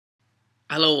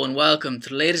Hello and welcome to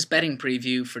the latest betting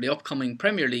preview for the upcoming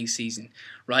Premier League season,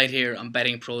 right here on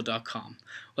bettingpro.com.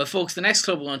 Well folks, the next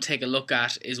club we're going to take a look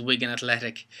at is Wigan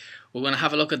Athletic. We're going to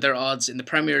have a look at their odds in the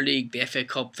Premier League, the FA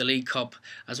Cup, the League Cup,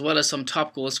 as well as some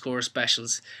top goal scorer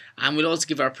specials. And we'll also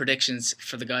give our predictions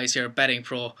for the guys here at Betting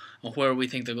Pro on where we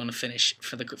think they're going to finish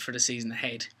for the season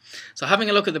ahead. So having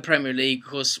a look at the Premier League,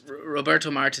 of course,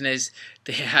 Roberto Martinez,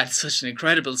 they had such an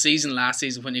incredible season last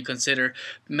season when you consider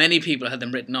many people had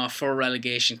them written off for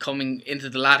relegation coming into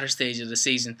the latter stage of the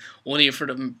season, only for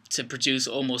them to produce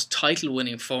almost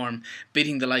title-winning form,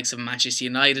 beating the likes of Manchester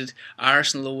United,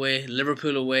 Arsenal away,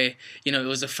 Liverpool away. You know, it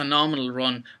was a phenomenal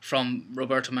run from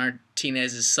Roberto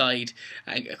Martinez's side.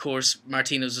 Of course,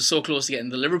 Martinez was so close to getting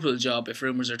the Liverpool job, if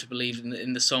rumours are to believe,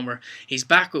 in the summer. He's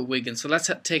back with Wigan, so let's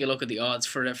take a look at the odds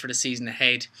for the season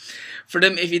ahead. For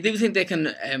them, if you do think they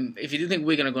can, if you do think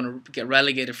Wigan are going to get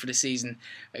relegated for the season,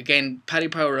 again, Paddy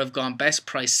Power have gone best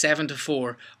price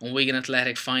 7-4 on Wigan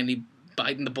Athletic finally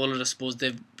biting the bullet. I suppose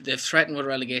they've threatened with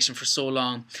relegation for so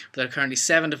long, but they're currently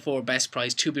 7-4 best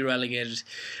price to be relegated.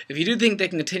 If you do think they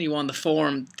can continue on the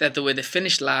form that the way they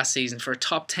finished last season for a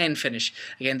top 10 finish,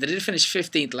 again they did finish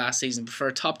 15th last season, but for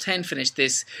a top 10 finish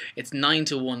it's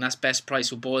 9-1. That's best price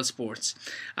with Boylesports.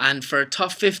 And for a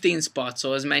top 15 spot,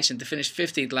 so as mentioned, they finished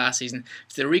 15th last season.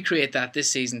 If they recreate that this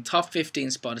season, top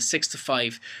 15 spot is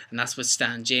 6-5, and that's with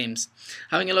Stan James.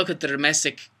 Having a look at the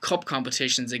domestic cup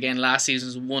competitions, again last season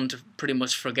was one to pretty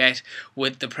much forget,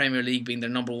 with the Premier League being their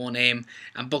number one aim,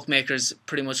 and bookmakers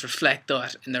pretty much reflect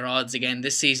that in their odds again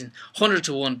this season.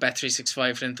 100-1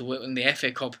 Bet365 for them to win the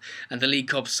FA Cup, and the League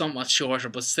Cup somewhat shorter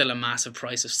but still a massive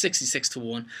price of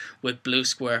 66-1 with Blue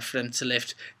Square for them to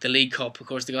lift the League Cup. Of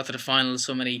course they got to the final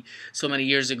so many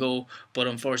years ago, but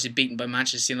unfortunately beaten by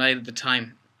Manchester United at the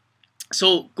time.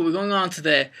 So we're going on to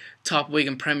the top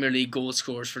Wigan Premier League goal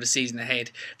scorers for the season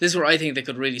ahead. This is where I think they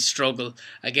could really struggle.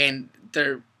 Again,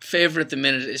 their favourite at the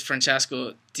minute is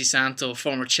Franco Di Santo,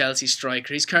 former Chelsea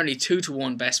striker. He's currently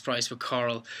 2-1 best price with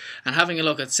Coral. And having a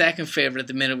look at second favourite at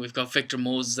the minute, we've got Victor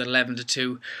Moses at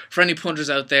 11-2. For any punters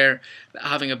out there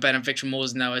having a bet on Victor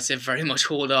Moses now, I say very much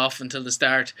hold off until the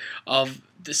start of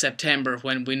September,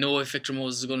 when we know if Victor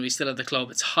Moses is going to be still at the club.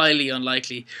 It's highly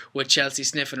unlikely with Chelsea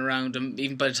sniffing around him.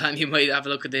 Even by the time you might have a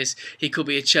look at this, he could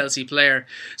be a Chelsea player.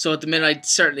 So at the minute, I'd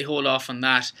certainly hold off on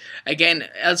that. Again,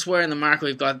 elsewhere in the market,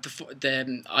 we've got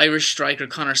the Irish striker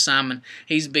Conor Salmon.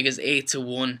 He's as big as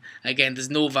 8-1. Again,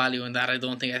 there's no value in that, I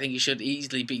don't think. I think he should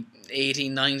easily be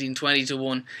 18, 19,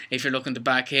 20-1 if you're looking to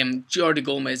back him. Jordi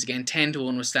Gomez, again,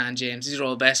 10-1 with Stan James. These are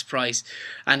all best price.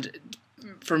 And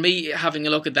for me, having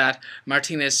a look at that,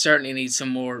 Martinez certainly needs some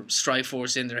more strike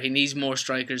force in there. He needs more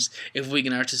strikers if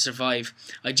Wigan are to survive.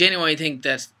 I genuinely think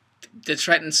that they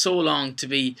threatened so long to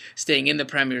be staying in the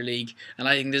Premier League, and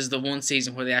I think this is the one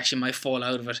season where they actually might fall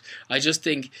out of it. I just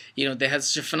think, you know, they had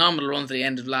such a phenomenal run to the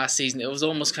end of last season. It was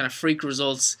almost kind of freak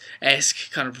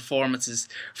results-esque kind of performances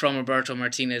from Roberto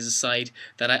Martinez's side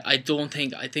that I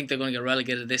think they're going to get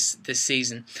relegated this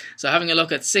season. So having a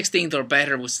look at 16th or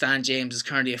better with Stan James is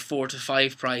currently a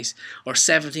 4-5 price, or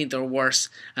 17th or worse,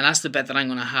 and that's the bet that I'm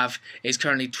going to have, is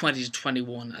currently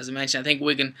 20-21. As I mentioned, I think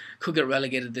Wigan could get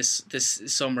relegated this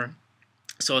summer.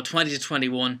 So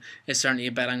 20-21 is certainly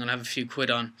a bet I'm going to have a few quid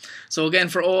on. So again,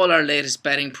 for all our latest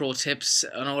betting pro tips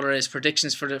and all our latest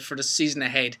predictions for the season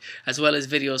ahead, as well as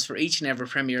videos for each and every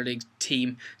Premier League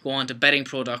team, go on to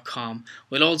bettingpro.com.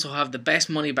 We'll also have the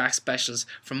best money back specials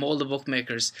from all the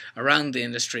bookmakers around the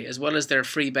industry, as well as their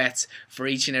free bets for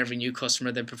each and every new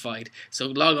customer they provide. So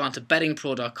log on to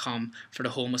bettingpro.com for the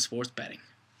home of sports betting.